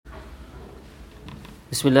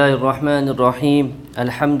بسم الله الرحمن الرحيم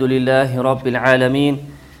الحمد لله رب العالمين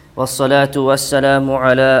والصلاة والسلام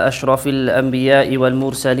على أشرف الأنبياء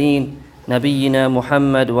والمرسلين نبينا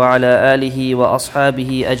محمد وعلى آله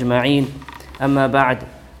وأصحابه أجمعين أما بعد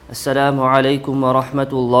السلام عليكم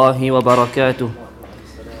ورحمة الله وبركاته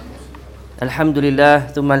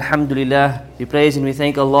Alhamdulillah, thumma alhamdulillah, we praise and we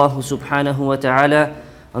thank Allah subhanahu wa ta'ala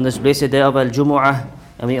on this blessed day of Al-Jumu'ah,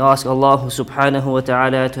 and we ask Allah subhanahu wa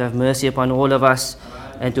ta'ala to have mercy upon all of us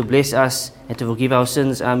and to bless us and to forgive our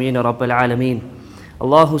sins. Ameen ya Rabbal Alameen.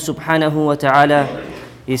 Allah subhanahu wa ta'ala,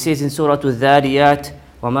 He says in Surah Al-Dhariyat,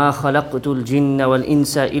 وَمَا خَلَقْتُ الْجِنَّ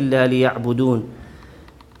وَالْإِنسَ إِلَّا لِيَعْبُدُونَ.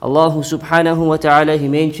 Allah subhanahu wa ta'ala, He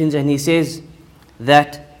mentions and He says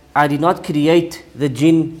that I did not create the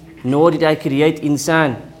jinn, nor did I create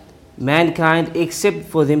insan, mankind, except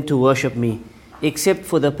for them to worship me, except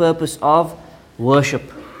for the purpose of worship.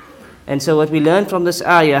 And so what we learn from this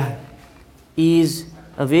ayah is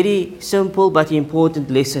a very simple but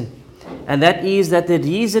important lesson. And that is that the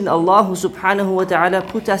reason Allah subhanahu wa ta'ala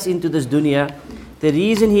put us into this dunya, the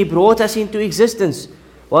reason He brought us into existence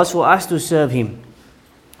was for us to serve Him,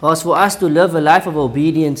 was for us to live a life of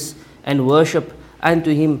obedience and worship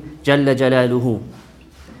unto Him Jalla Jalaluhu.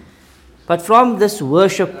 But from this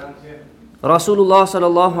worship, Rasulullah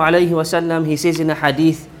sallallahu alayhi wa sallam, he says in a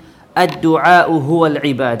hadith, Ad-du'a'u huwa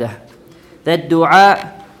al-ibadah. That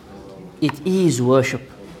du'a, it is worship.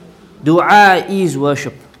 Du'a is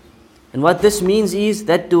worship. And what this means is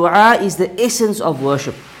that du'a is the essence of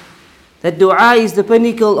worship. That du'a is the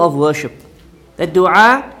pinnacle of worship. That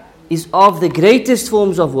du'a is of the greatest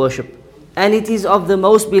forms of worship. And it is of the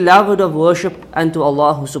most beloved of worship unto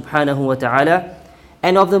Allah subhanahu wa ta'ala.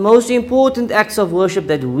 And of the most important acts of worship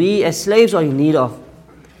that we as slaves are in need of.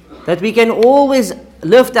 That we can always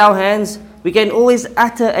lift our hands, we can always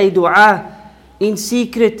utter a dua in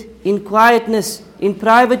secret, in quietness, in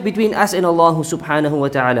private between us and Allah subhanahu wa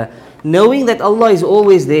ta'ala. Knowing that Allah is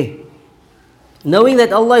always there. Knowing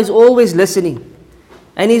that Allah is always listening.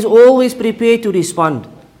 And He's always prepared to respond.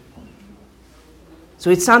 So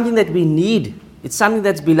it's something that we need. It's something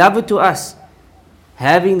that's beloved to us.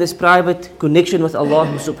 Having this private connection with Allah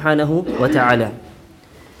subhanahu wa ta'ala.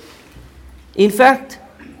 In fact,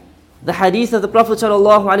 the hadith of the Prophet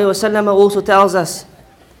sallallahu alaihi wasallam also tells us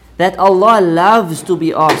that Allah loves to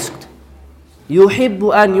be asked.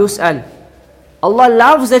 Yuhibbu an yus'al. Allah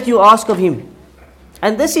loves that you ask of Him.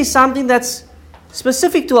 And this is something that's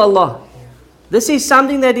specific to Allah. This is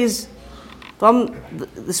something that is from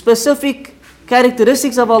the specific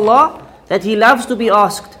characteristics of Allah, that He loves to be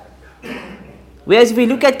asked. Whereas if we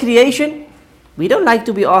look at creation, we don't like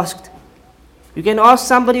to be asked. You can ask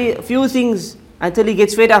somebody a few things until he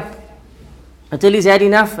gets fed up, until he's had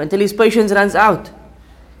enough, until his patience runs out.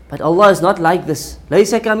 But Allah is not like this.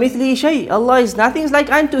 لَيْسَ كَمِثْلِهِ شَيْءٍ. Allah is nothing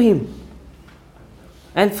like unto Him.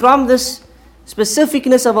 And from this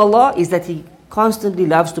specificness of Allah is that He constantly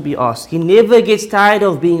loves to be asked. He never gets tired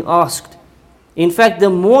of being asked. In fact, the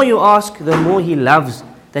more you ask, the more He loves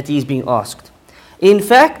that He is being asked. In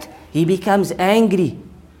fact, He becomes angry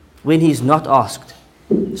when He is not asked.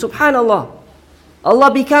 Subhanallah.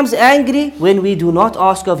 Allah becomes angry when we do not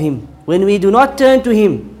ask of Him, when we do not turn to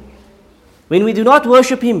Him, when we do not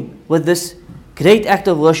worship Him with this great act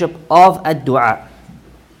of worship of ad-du'a.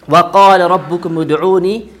 وَقَالَ رَبُّكُمْ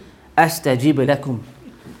udu'uni astajib lakum.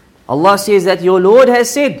 Allah says that your Lord has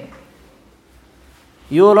said,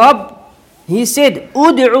 your Rabb, He said,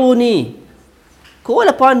 udu'uni, call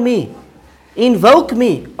upon me, invoke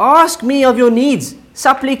me, ask me of your needs,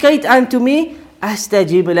 supplicate unto me,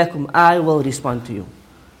 astajib lakum, I will respond to you.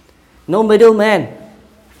 No middleman.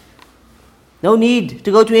 No need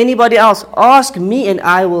to go to anybody else. Ask me and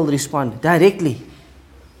I will respond directly.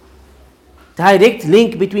 Direct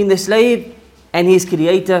link between the slave and his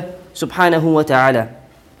creator subhanahu wa ta'ala.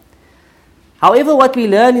 However, what we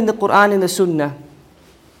learn in the Quran and the Sunnah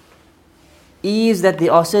is that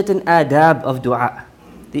there are certain adab of dua.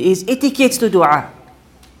 There is etiquette to dua.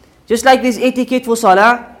 Just like there's etiquette for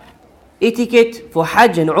salah, etiquette for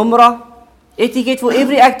hajj and umrah, etiquette for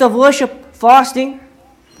every act of worship, fasting.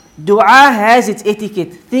 Dua has its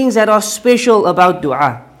etiquette. Things that are special about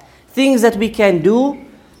dua. Things that we can do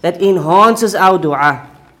that enhances our dua.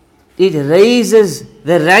 It raises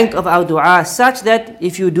the rank of our dua such that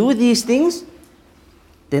if you do these things,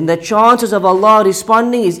 then the chances of Allah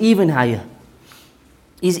responding is even higher,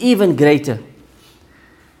 is even greater.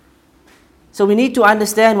 So we need to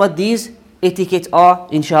understand what these etiquettes are,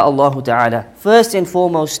 insha'Allah ta'ala. First and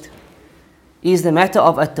foremost is the matter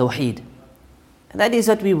of at-tawheed. And that is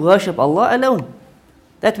that we worship Allah alone.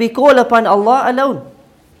 That we call upon Allah alone.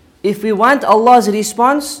 If we want Allah's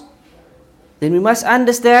response, then we must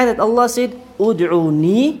understand that Allah said,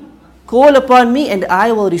 Ud'uni, call upon me and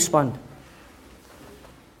I will respond.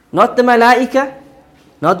 Not the malaika,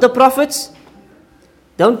 not the prophets.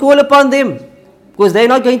 Don't call upon them, because they're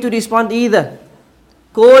not going to respond either.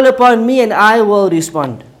 Call upon me and I will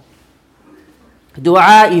respond.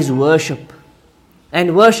 Dua is worship.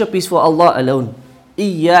 And worship is for Allah alone.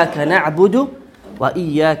 Iyyaka na'budu wa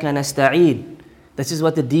iyyaka nasta'een. This is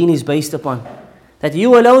what the deen is based upon. That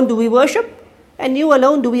you alone do we worship, and you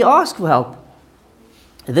alone do we ask for help.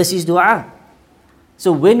 This is dua.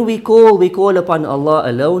 So when we call upon Allah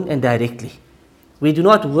alone and directly. We do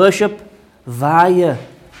not worship via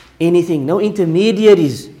anything, no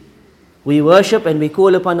intermediaries. We worship and we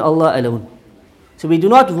call upon Allah alone. So we do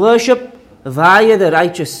not worship via the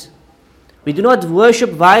righteous. We do not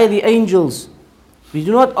worship via the angels. We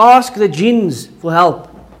do not ask the jinns for help,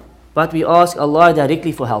 but we ask Allah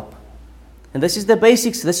directly for help. And this is the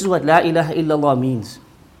basics. This is what La ilaha illallah means.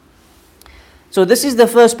 So this is the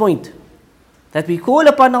first point, that we call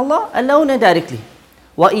upon Allah alone and directly.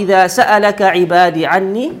 وَإِذَا سَأَلَكَ عِبَادِ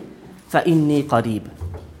عَنِّي فَإِنِّي قَرِيبٌ.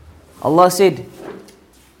 Allah said,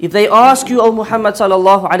 if they ask you, O Muhammad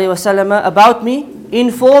sallallahu alayhi wa sallam, about me,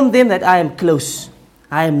 inform them that I am close,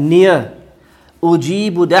 I am near.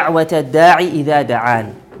 أُجِيبُ دَعْوَةَ الدَّاعِ إِذَا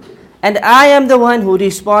دَعَانِ. And I am the one who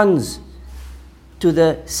responds to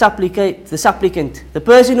the supplicant, the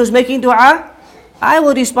person who's making dua. I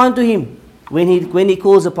will respond to him when he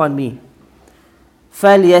calls upon me.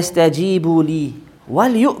 فَلْيَسْتَجِيبُوا لِي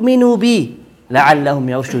وَلْيُؤْمِنُوا بِي لَعَلَّهُمْ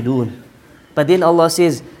يَرْشُدُونَ. But then Allah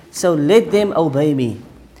says, so let them obey me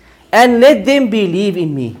and let them believe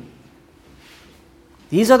in me.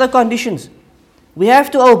 These are the conditions. We have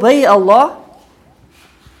to obey Allah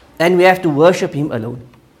and we have to worship Him alone.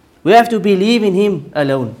 We have to believe in Him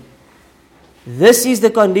alone. This is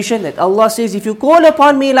the condition that Allah says, if you call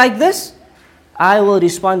upon me like this, I will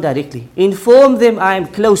respond directly. Inform them I am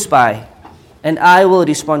close by and I will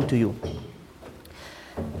respond to you.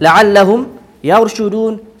 لَعَلَّهُمْ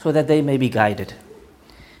يَرْشُدُونَ, so that they may be guided.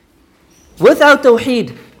 Without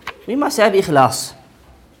tawheed, we must have ikhlas.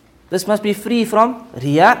 This must be free from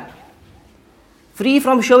riya, free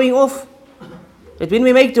from showing off. That when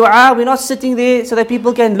we make dua, we're not sitting there so that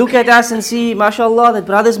people can look at us and see, mashallah, that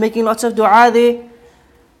brother's making lots of dua there.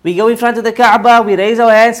 We go in front of the Kaaba, we raise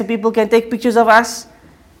our hands so people can take pictures of us.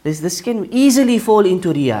 This can easily fall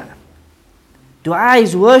into riya. Dua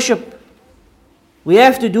is worship. We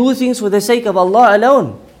have to do things for the sake of Allah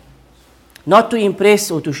alone, not to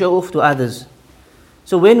impress or to show off to others.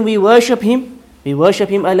 So when we worship Him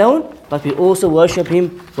alone, but we also worship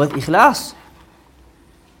Him with ikhlas.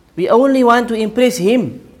 We only want to impress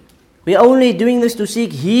Him. We are only doing this to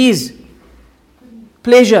seek His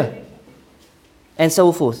pleasure, and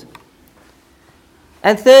so forth.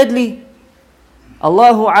 And thirdly,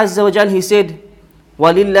 Allah Azza wa Jal, He said,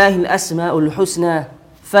 وَلِلَّهِ الْأَسْمَاءُ الْحُسْنَى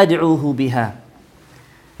فَادْعُوهُ بِهَا.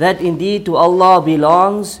 That indeed to Allah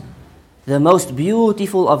belongs the most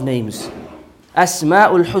beautiful of names.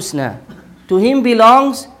 Asma'ul Husna. To Him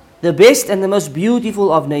belongs the best and the most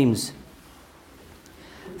beautiful of names.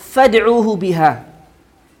 فَادْعُوهُ بِهَا.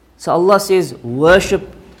 So Allah says,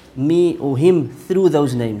 worship me or Him through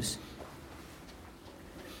those names.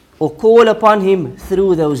 Or call upon Him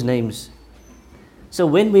through those names. So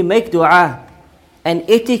when we make dua, an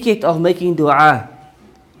etiquette of making dua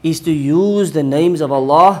is to use the names of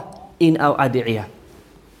Allah in our ad'iyah.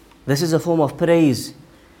 This is a form of praise.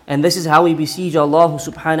 And this is how we beseech Allah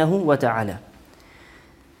subhanahu wa ta'ala.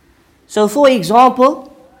 So for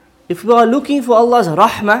example, if we are looking for Allah's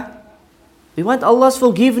rahmah, we want Allah's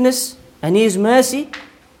forgiveness and His mercy,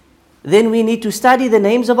 then we need to study the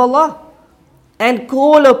names of Allah and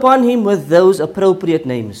call upon Him with those appropriate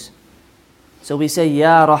names. So we say,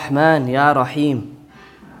 Ya Rahman, Ya Rahim,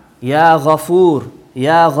 Ya Ghafoor,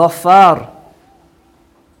 Ya Ghaffar.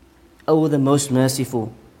 O the most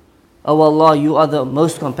merciful. O Allah, you are the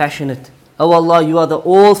most compassionate. O Allah, you are the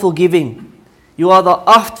all forgiving. You are the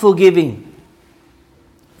oft forgiving.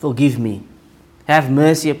 Forgive me. Have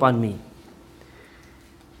mercy upon me.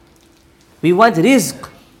 We want rizq.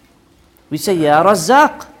 We say, Ya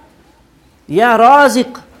Razzaq, Ya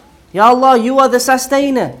Raziq. Ya Allah, you are the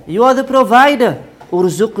sustainer. You are the provider.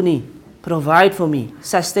 Urzuqni. Provide for me.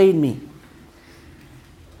 Sustain me.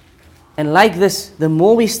 And like this, the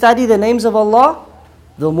more we study the names of Allah,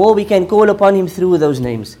 the more we can call upon Him through those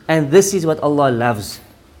names. And this is what Allah loves.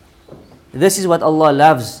 This is what Allah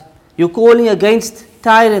loves. You're calling against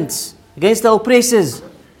tyrants, against the oppressors.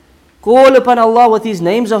 Call upon Allah with His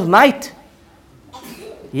names of might.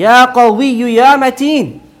 Ya Qawiyyu Ya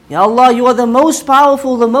Mateen. Ya Allah, you are the most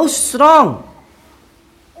powerful, the most strong.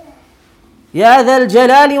 Ya Dhal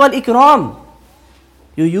Jalali wal Ikram.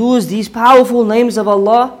 You use these powerful names of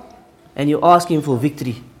Allah and you ask Him for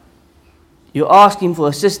victory. You ask Him for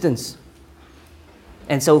assistance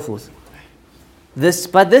and so forth.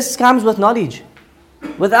 But this comes with knowledge.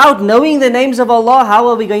 Without knowing the names of Allah, how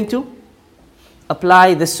are we going to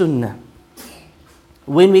apply the sunnah?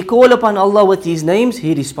 When we call upon Allah with His names,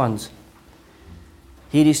 He responds.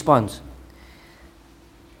 He responds.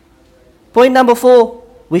 Point number 4,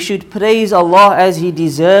 we should praise Allah as He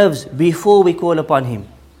deserves before we call upon Him.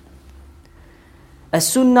 A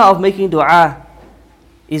sunnah of making dua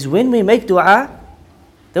is when we make dua,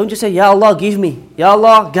 don't just say, Ya Allah, give me. Ya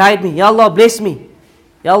Allah, guide me. Ya Allah, bless me.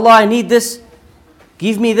 Ya Allah, I need this.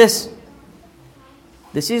 Give me this.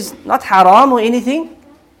 This is not haram or anything.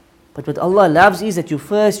 But what Allah loves is that you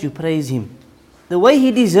praise Him. The way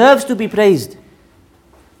He deserves to be praised.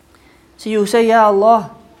 So you say, Ya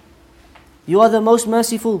Allah, You are the most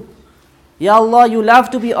merciful. Ya Allah, You love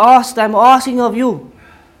to be asked. I'm asking of You.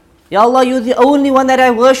 Ya Allah, You're the only one that I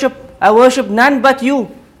worship. I worship none but You.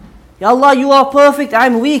 Ya Allah, You are perfect,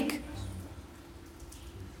 I'm weak.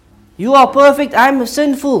 You are perfect, I'm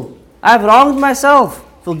sinful. I've wronged myself.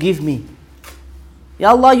 Forgive me. Ya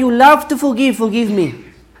Allah, You love to forgive me.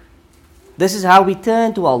 This is how we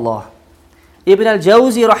turn to Allah. Ibn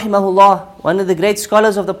al-Jawzi rahimahullah, one of the great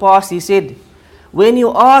scholars of the past, he said, when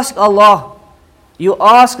you ask Allah, you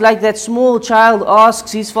ask like that small child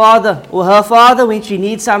asks his father or her father when she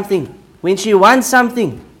needs something, when she wants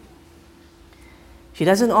something. She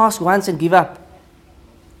doesn't ask once and give up.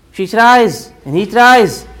 She tries and he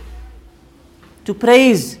tries to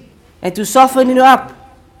praise and to soften you up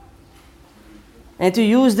and to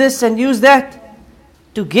use this and use that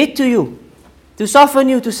to get to you, to soften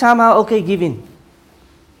you, to somehow, okay, give in.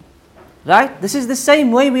 Right? This is the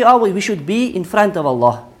same way we should be in front of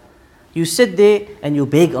Allah. You sit there and you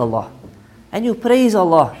beg Allah and you praise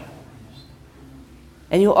Allah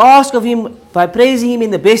and you ask of Him by praising Him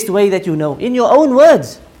in the best way that you know, in your own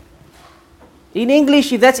words. In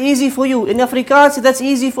English, if that's easy for you. In Afrikaans, if that's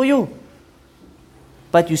easy for you.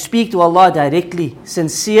 But you speak to Allah directly,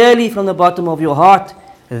 sincerely from the bottom of your heart.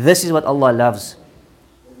 This is what Allah loves.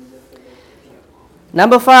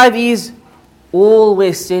 Number 5 is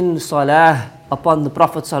always send salah upon the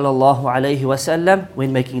Prophet sallallahu alaihi wasallam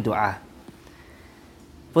when making dua.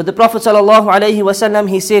 For the Prophet sallallahu alaihi wasallam,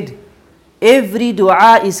 he said, every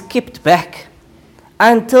dua is kept back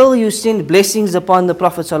until you send blessings upon the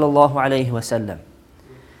Prophet sallallahu alaihi wasallam.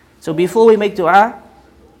 So before we make dua,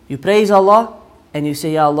 you praise Allah and you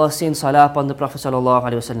say, Ya Allah, send salah upon the Prophet sallallahu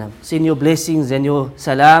alaihi wasallam. Send your blessings and your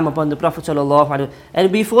salam upon the Prophet sallallahu alaihi wasallam.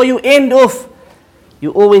 And before you end off, you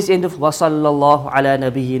always end off, wa sallallahu ala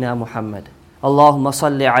nabiyyina Muhammad. Allahumma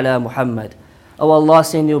salli ala Muhammad. Oh Allah,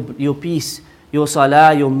 send your peace, your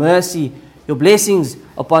salah, your mercy, your blessings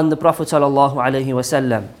upon the Prophet sallallahu alaihi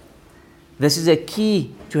wasallam. This is a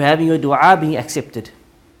key to having your dua being accepted.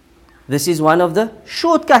 This is one of the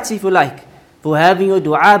shortcuts, if you like, for having your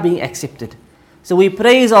dua being accepted. So we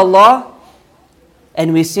praise Allah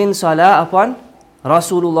and we send salah upon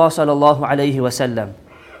Rasulullah sallallahu alaihi wasallam.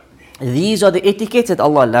 These are the etiquettes that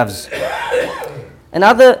Allah loves.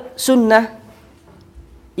 Another sunnah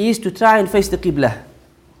is to try and face the Qibla.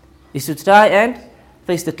 Is to try and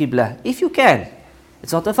face the Qibla. If you can.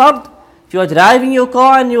 It's not a fard. If you are driving your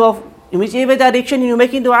car and you are in whichever direction and you're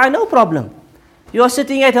making dua, no problem. You are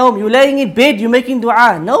sitting at home, you're laying in bed, you're making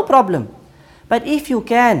dua, no problem. But if you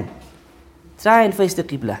can, try and face the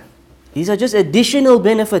Qibla. These are just additional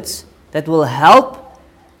benefits that will help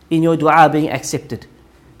in your dua being accepted.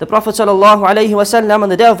 The Prophet sallallahu alaihi wasallam on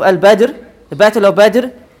the day of Al-Badr, the battle of Badr,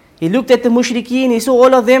 he looked at the mushrikeen, he saw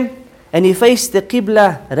all of them, and he faced the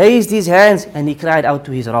Qibla, raised his hands, and he cried out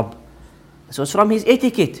to his Rabb. So it's from his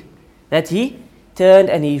etiquette that he turned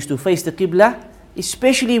and he used to face the Qibla,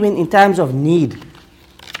 especially when in times of need.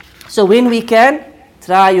 So when we can,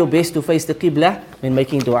 try your best to face the Qibla when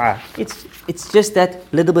making dua. It's just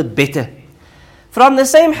that little bit better. From the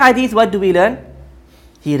same hadith, what do we learn?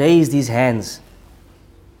 He raised his hands.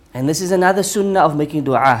 And this is another sunnah of making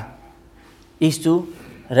dua, is to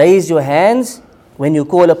raise your hands when you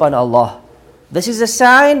call upon Allah. This is a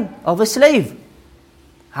sign of a slave,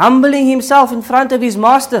 humbling himself in front of his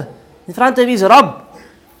master, in front of his Rabb.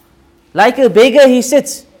 Like a beggar, he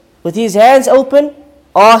sits with his hands open,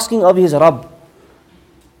 asking of his Rabb.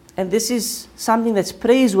 And this is something that's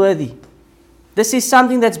praiseworthy. This is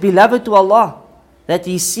something that's beloved to Allah, that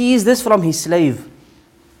He sees this from His slave,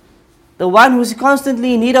 the one who's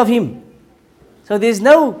constantly in need of Him. So there's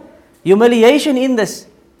no humiliation in this.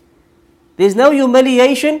 There's no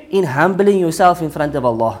humiliation in humbling yourself in front of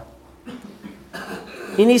Allah.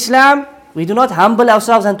 In Islam, We do not humble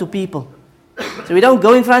ourselves unto people. So we don't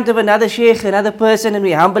go in front of another sheikh, another person, and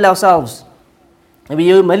we humble ourselves. And we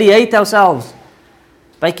humiliate ourselves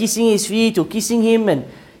by kissing his feet or kissing him and,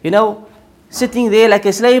 sitting there like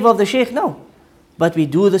a slave of the sheikh. No. But we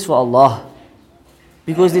do this for Allah.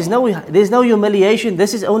 Because there's no humiliation.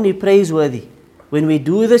 This is only praiseworthy. When we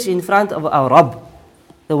do this in front of our Rabb,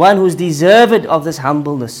 the one who's deserved of this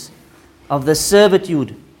humbleness, of this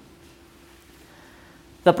servitude.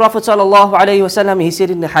 The Prophet ﷺ, he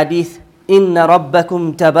said in the hadith, Inna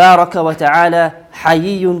Rabbakum tabaraka wa ta'ala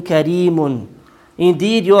hayyun kareemun.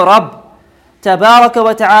 Indeed, your Rabb, tabaraka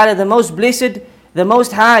wa ta'ala, the most blessed, the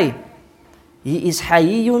most high, he is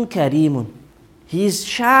hayyun kareemun. He is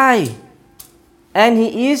shy. And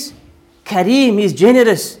he is kareem, he is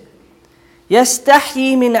generous.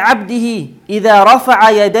 يستحيي من عبده إذا رفع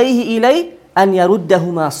يديه إليه أن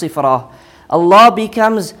يردهما صفرا. Allah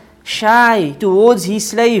becomes shy towards his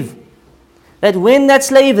slave, that when that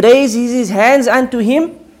slave raises his hands unto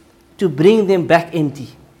him, to bring them back empty.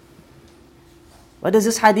 What does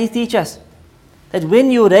this hadith teach us? That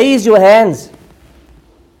when you raise your hands,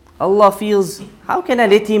 Allah feels, how can I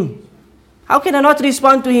let him? How can I not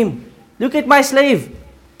respond to him? Look at my slave,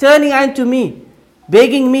 turning unto me,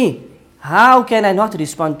 begging me. How can I not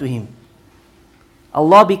respond to him?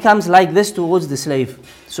 Allah becomes like this towards the slave.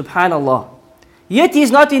 Subhanallah. Yet he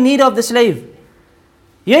is not in need of the slave.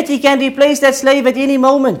 Yet he can replace that slave at any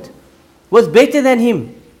moment with better than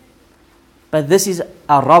him. But this is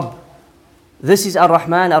our Rabb. This is our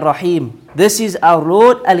Rahman Ar-Rahim. This is our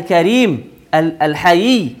Lord Al-Kareem,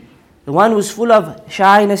 Al-Hayy, the one who's full of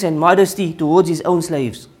shyness and modesty towards his own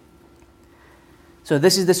slaves. So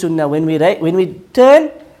this is the sunnah. When we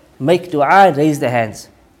turn, make dua and raise the hands.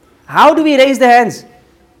 How do we raise the hands?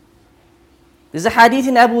 There's a hadith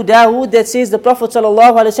in Abu Dawood that says the Prophet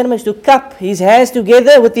ﷺ used to cup his hands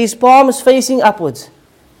together with his palms facing upwards.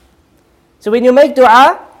 So when you make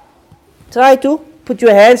dua, try to put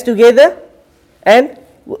your hands together and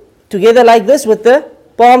together like this with the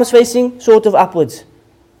palms facing sort of upwards.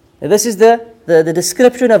 And this is the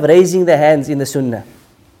description of raising the hands in the sunnah.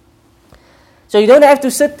 So you don't have to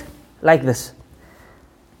sit like this,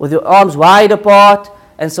 with your arms wide apart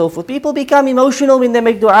and so forth. People become emotional when they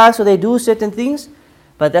make dua, so they do certain things.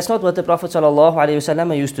 But that's not what the Prophet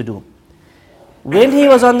ﷺ used to do. When he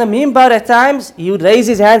was on the mimbar at times, he would raise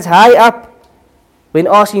his hands high up when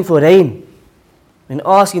asking for rain, when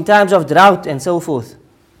asking in times of drought and so forth.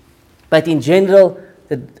 But in general,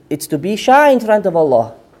 it's to be shy in front of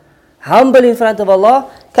Allah, humble in front of Allah,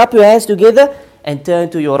 cup your hands together and turn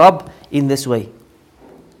to your Rabb in this way.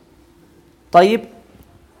 Tayyib.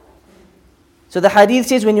 So the hadith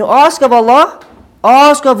says, when you ask of Allah,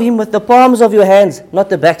 ask of Him with the palms of your hands, not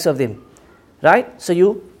the backs of them. Right? So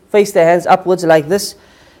you face the hands upwards like this.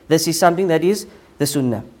 This is something that is the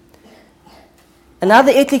sunnah.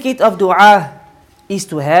 Another etiquette of dua is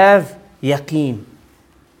to have yaqeen,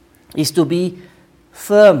 is to be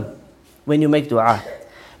firm when you make dua.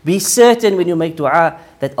 Be certain when you make dua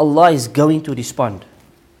that Allah is going to respond.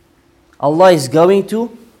 Allah is going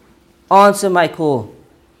to answer my call.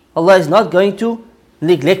 Allah is not going to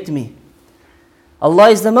neglect me. Allah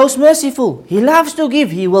is the most merciful. He loves to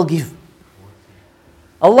give, He will give.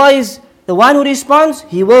 Allah is the one who responds,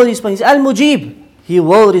 He will respond. He's Al-Mujib, He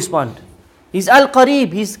will respond. He's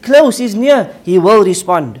Al-Qareeb, He's close, He's near, He will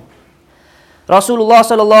respond. Rasulullah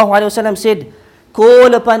ﷺ said,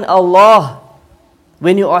 call upon Allah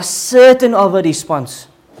when you are certain of a response.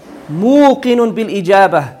 Muqinun bil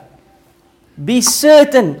ijabah. Be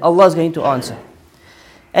certain Allah is going to answer.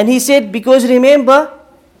 And he said, because remember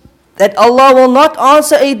that Allah will not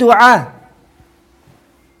answer a dua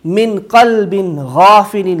min qalbin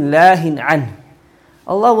ghafilin lahin an.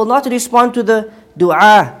 Allah will not respond to the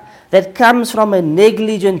dua that comes from a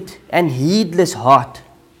negligent and heedless heart.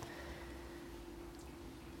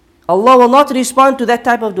 Allah will not respond to that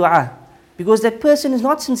type of dua because that person is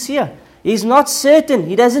not sincere. He is not certain.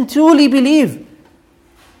 He doesn't truly believe.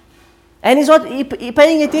 And he's not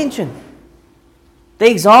paying attention. The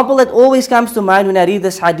example that always comes to mind when I read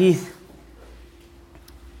this hadith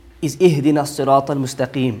is Ihdina as-sirat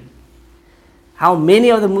al-mustaqim. How many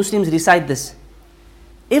of the Muslims recite this?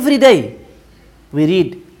 Every day we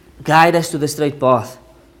read, guide us to the straight path.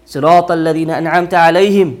 Sirat al-ladhina an'amta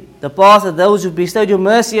alayhim. The path of those who bestowed your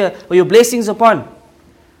mercy or your blessings upon.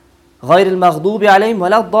 Ghayr al-maghdubi alayhim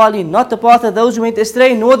walad dhalin. Not the path of those who went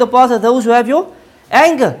astray, nor the path of those who have your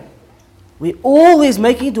anger. We're always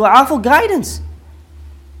making dua for guidance.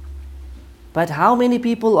 But how many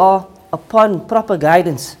people are upon proper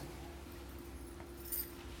guidance?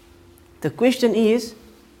 The question is,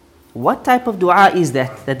 what type of dua is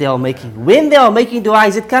that they are making? When they are making dua,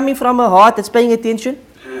 is it coming from a heart that's paying attention?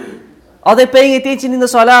 Are they paying attention in the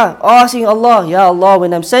salah, asking Allah, Ya Allah,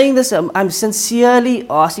 when I'm saying this, I'm sincerely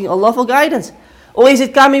asking Allah for guidance? Or is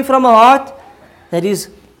it coming from a heart that is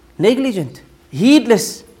negligent,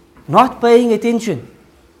 heedless, not paying attention?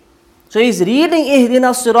 So he's reading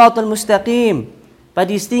Ihdina Sirat al-Mustaqim, but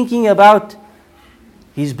he's thinking about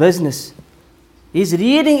his business. He's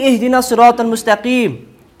reading Ihdina Sirat al-Mustaqim,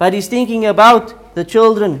 but he's thinking about the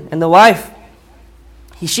children and the wife.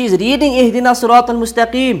 She's reading Ihdina Sirat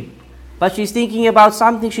al-Mustaqim, but she's thinking about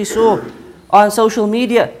something she saw on social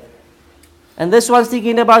media. And this one's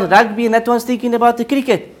thinking about rugby and that one's thinking about the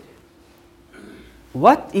cricket.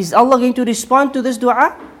 What is Allah going to respond to this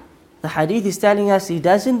dua? The hadith is telling us He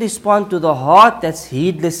doesn't respond to the heart that's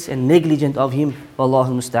heedless and negligent of Him.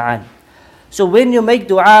 Wallahu musta'an. So when you make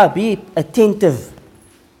dua, be attentive.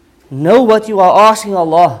 Know what you are asking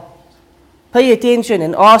Allah. Pay attention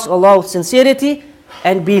and ask Allah with sincerity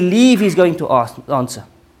and believe He's going to answer.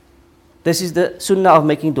 This is the sunnah of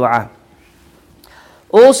making dua.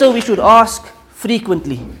 Also, we should ask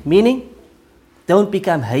frequently, meaning don't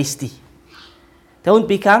become hasty. Don't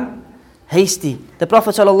become hasty. The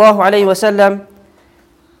Prophet ﷺ,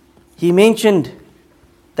 he mentioned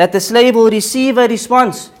that the slave will receive a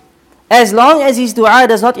response as long as his dua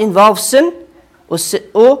does not involve sin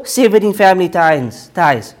or severing family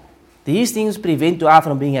ties. These things prevent dua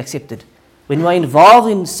from being accepted. When you are involved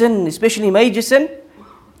in sin, especially major sin,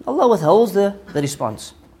 Allah withholds the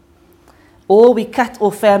response. Or we cut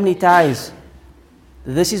off family ties.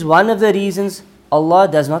 This is one of the reasons Allah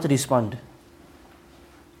does not respond.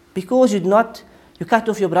 Because you cut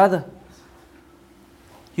off your brother.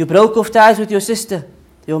 You broke off ties with your sister,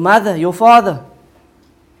 your mother, your father.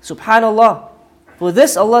 Subhanallah. For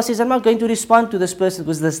this, Allah says, I'm not going to respond to this person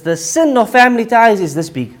because the sin of family ties is this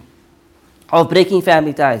big. Of breaking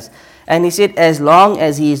family ties. And He said, as long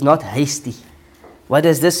as he is not hasty. What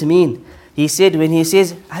does this mean? He said, when he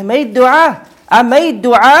says, I made dua,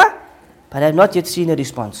 but I have not yet seen a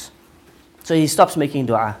response. So he stops making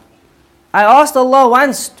dua. I asked Allah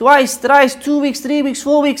once, twice, thrice, 2 weeks, 3 weeks,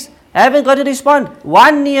 4 weeks. I haven't got a response.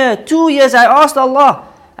 1 year, 2 years, I asked Allah.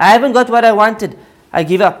 I haven't got what I wanted. I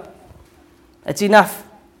give up. That's enough.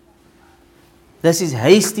 This is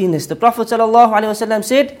hastiness. The Prophet ﷺ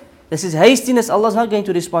said, this is hastiness. Allah is not going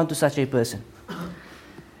to respond to such a person.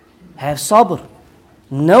 Have sabr.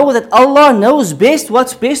 Know that Allah knows best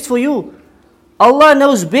what's best for you. Allah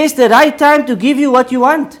knows best the right time to give you what you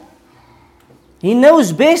want. He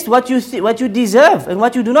knows best what you deserve and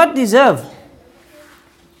what you do not deserve.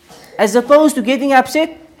 As opposed to getting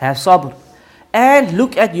upset, have sabr. And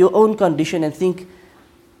look at your own condition and think,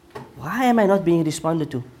 why am I not being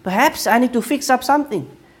responded to? Perhaps I need to fix up something.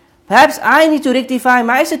 Perhaps I need to rectify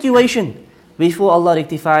my situation before Allah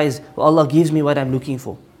rectifies or Allah gives me what I'm looking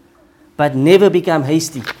for. But never become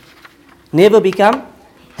hasty. Never become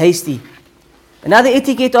hasty. Another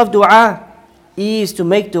etiquette of dua is to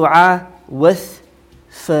make dua with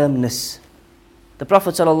firmness. The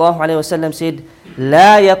Prophet ﷺ said,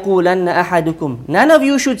 لا يقولن أحدكم. None of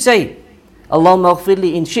you should say, Allahumma اغفر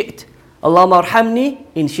لي in shi't. Allahumma arhamni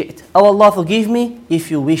in shi't. Oh Allah, forgive me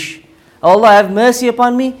if you wish. Oh Allah, have mercy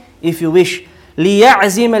upon me if you wish.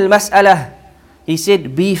 ليعزم المسألة. He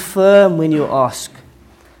said, be firm when you ask.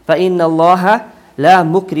 فَإِنَّ اللَّهَ لَا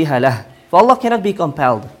مُكْرِهَ لَهُ. For Allah cannot be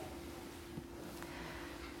compelled.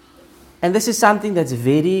 And this is something that's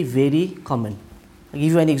very, very common. I'll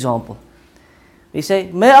give you an example. We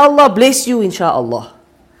say, may Allah bless you, insha'Allah.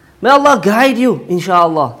 May Allah guide you,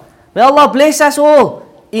 insha'Allah. May Allah bless us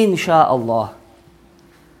all, insha'Allah.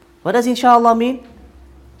 What does insha'Allah mean?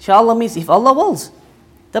 Insha'Allah means if Allah wills.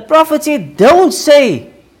 The Prophet said, don't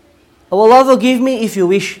say, oh Allah forgive me if you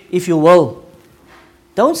wish, if you will.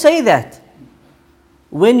 Don't say that.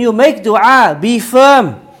 When you make dua, be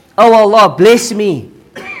firm. Oh Allah, bless me.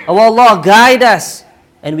 Oh Allah, guide us.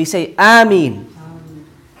 And we say, Ameen.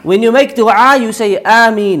 When you make dua, you say,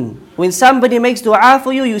 Ameen. When somebody makes dua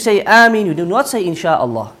for you, you say, Ameen. You do not say,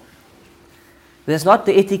 Insha'Allah. That's not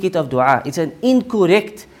the etiquette of dua. It's an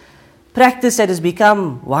incorrect practice that has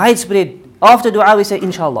become widespread. After dua, we say,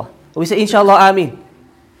 Inshallah. We say, Inshallah, Ameen.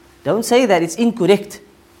 Don't say that. It's incorrect.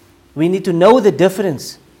 We need to know the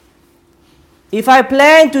difference. If I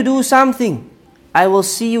plan to do something, I will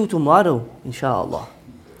see you tomorrow, inshallah.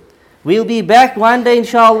 We'll be back one day,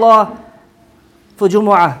 inshallah, for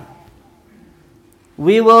Jumu'ah.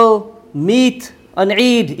 We will meet on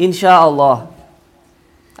Eid, inshallah.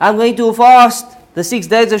 I'm going to fast the 6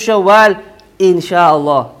 days of Shawwal,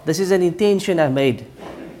 inshallah. This is an intention I made.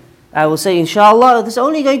 I will say, inshallah, this is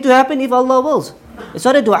only going to happen if Allah wills. It's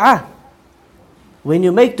not a dua. When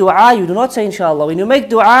you make dua, you do not say inshallah. When you make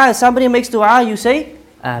dua, somebody makes dua, you say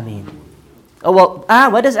Ameen. Oh, well,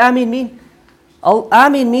 what does Ameen mean?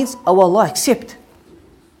 Ameen means, oh Allah, accept.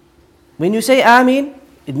 When you say Ameen,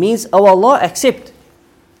 it means, oh Allah, accept.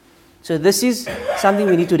 So this is something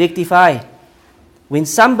we need to rectify. When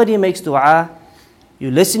somebody makes dua,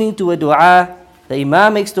 you're listening to a dua, the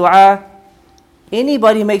Imam makes dua,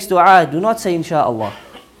 anybody makes dua, do not say inshallah.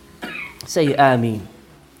 Say Ameen.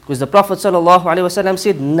 Because the Prophet ﷺ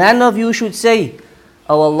said, none of you should say,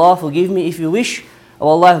 oh Allah, forgive me if you wish, oh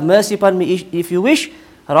Allah, have mercy upon me if you wish.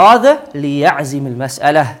 Rather, لِيَعْزِمِ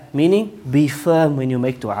الْمَسْأَلَةِ, meaning be firm when you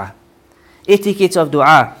make dua. Etiquettes of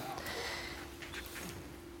dua.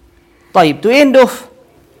 طيب, to end off,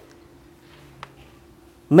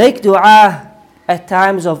 make dua at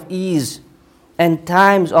times of ease and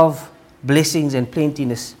times of blessings and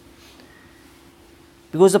plentiness.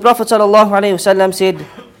 Because the Prophet ﷺ said,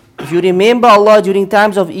 if you remember Allah during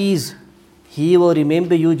times of ease, He will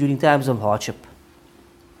remember you during times of hardship.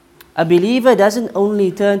 A believer doesn't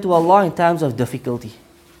only turn to Allah in times of difficulty.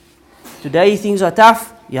 Today things are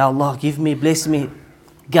tough. Ya Allah, give me, bless me,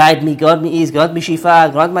 guide me, grant me ease, grant me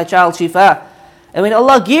shifa, grant my child shifa. And when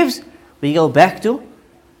Allah gives, we go back to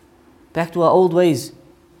our old ways.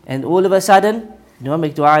 And all of a sudden, you don't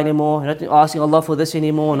make dua anymore, you're not asking Allah for this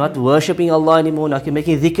anymore, not worshipping Allah anymore, not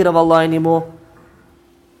making dhikr of Allah anymore.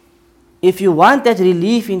 If you want that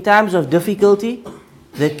relief in times of difficulty,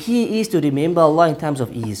 the key is to remember Allah in times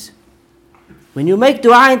of ease. When you make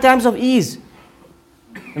dua in times of ease,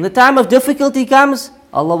 when the time of difficulty comes,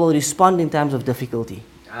 Allah will respond in times of difficulty.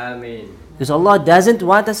 Ameen. Because Allah doesn't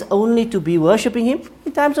want us only to be worshipping Him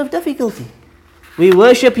in times of difficulty. We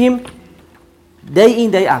worship Him day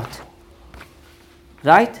in, day out.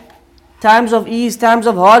 Right? Times of ease, times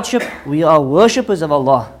of hardship, we are worshippers of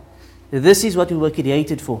Allah. This is what we were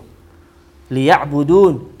created for.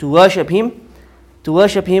 لِيَعْبُدُونَ, to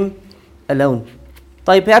worship Him alone.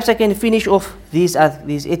 Perhaps I can finish off these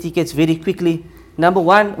etiquettes very quickly. Number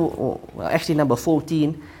 1, or actually number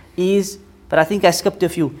 14 is, but I think I skipped a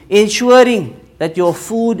few, ensuring that your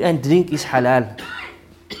food and drink is halal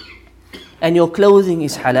and your clothing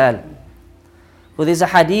is halal. Well, there's a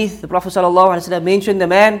hadith, the Prophet ﷺ mentioned the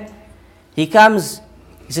man, he comes,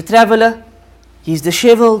 he's a traveler, he's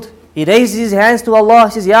disheveled, he raises his hands to Allah,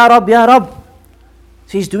 he says, Ya Rab, Ya Rab.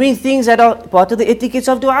 So he's doing things that are part of the etiquettes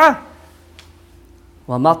of dua.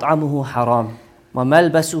 وَمَطْعَمُهُ حَرَامٌ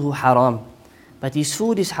وَمَلْبَسُهُ حَرَامٌ. But his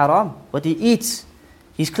food is haram, what he eats,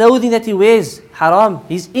 his clothing that he wears, haram,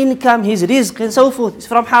 his income, his rizq and so forth is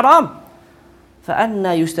from haram.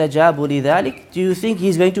 فَأَنَّا يُسْتَجَابُ لِذَلِكَ. Do you think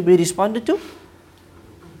he's going to be responded to?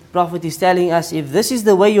 The Prophet is telling us, if this is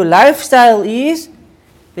the way your lifestyle is,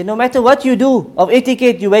 then no matter what you do of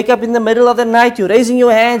etiquette, you wake up in the middle of the night, you're raising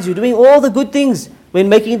your hands, you're doing all the good things when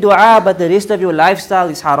making dua, but the rest of your lifestyle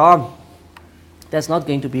is haram, that's not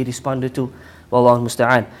going to be responded to. Wallahu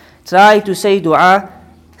musta'an. Try to say dua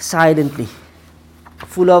silently,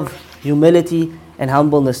 full of humility and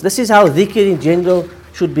humbleness. This is how dhikr in general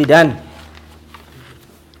should be done.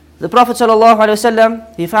 The Prophet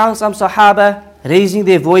ﷺ, he found some Sahaba raising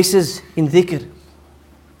their voices in dhikr.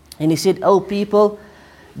 And he said, oh people,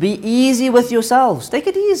 be easy with yourselves. Take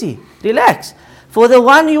it easy. Relax. For the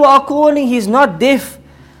one you are calling, he is not deaf,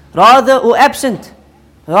 rather or absent.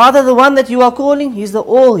 Rather the one that you are calling, he is the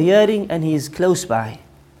all-hearing and he is close by.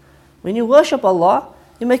 When you worship Allah,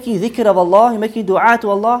 you're making dhikr of Allah, you're making dua to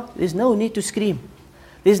Allah, there's no need to scream.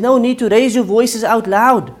 There's no need to raise your voices out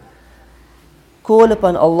loud. Call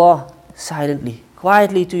upon Allah silently,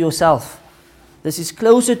 quietly to yourself. This is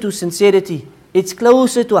closer to sincerity. It's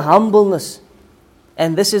closer to humbleness.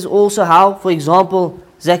 And this is also how, for example,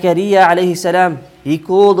 Zakaria alayhi salam, he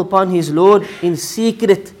called upon his Lord in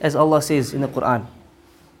secret, as Allah says in the Quran.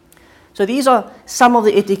 So these are some of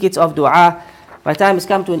the etiquettes of dua. My time has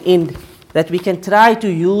come to an end that we can try to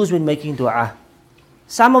use when making dua.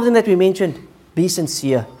 Some of them that we mentioned, be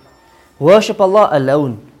sincere. Worship Allah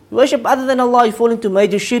alone. Worship other than Allah, you fall into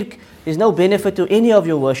major shirk. There's no benefit to any of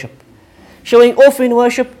your worship. Showing off in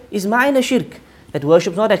worship is minor shirk. That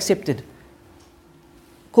worship is not accepted.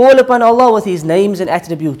 Call upon Allah with His names and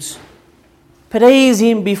attributes. Praise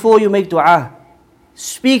Him before you make dua.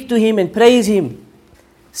 Speak to Him and praise Him.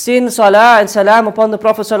 Send salah and salam upon the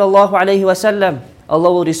Prophet sallallahu alaihi wasallam.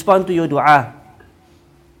 Allah will respond to your dua.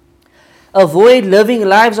 Avoid living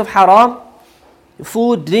lives of haram,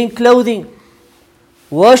 food, drink, clothing.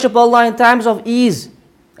 Worship Allah in times of ease,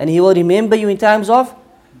 and He will remember you in times of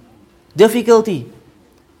difficulty.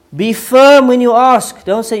 Be firm when you ask.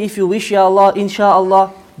 Don't say if you wish, Ya Allah,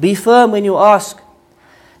 inshallah. Be firm when you ask.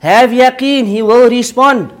 Have yaqeen, He will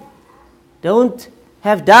respond. Don't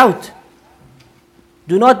have doubt.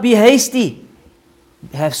 Do not be hasty.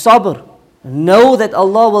 Have sabr. Know that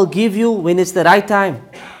Allah will give you when it's the right time.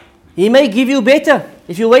 He may give you better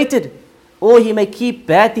if you waited, or He may keep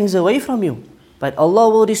bad things away from you. But Allah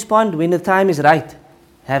will respond when the time is right.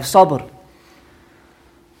 Have sabr.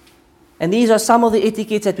 And these are some of the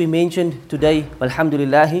etiquettes that we mentioned today.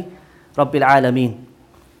 Walhamdulillahi Rabbil Alameen.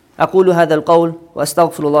 أقول هذا القول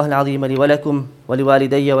وأستغفر الله العظيم لي ولكم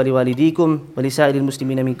ولوالدي ولوالديكم ولسائر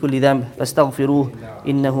المسلمين من كل ذنب فاستغفروه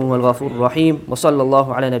إنه هو الغفور الرحيم وصلى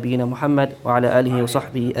الله على نبينا محمد وعلى آله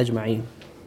وصحبه أجمعين.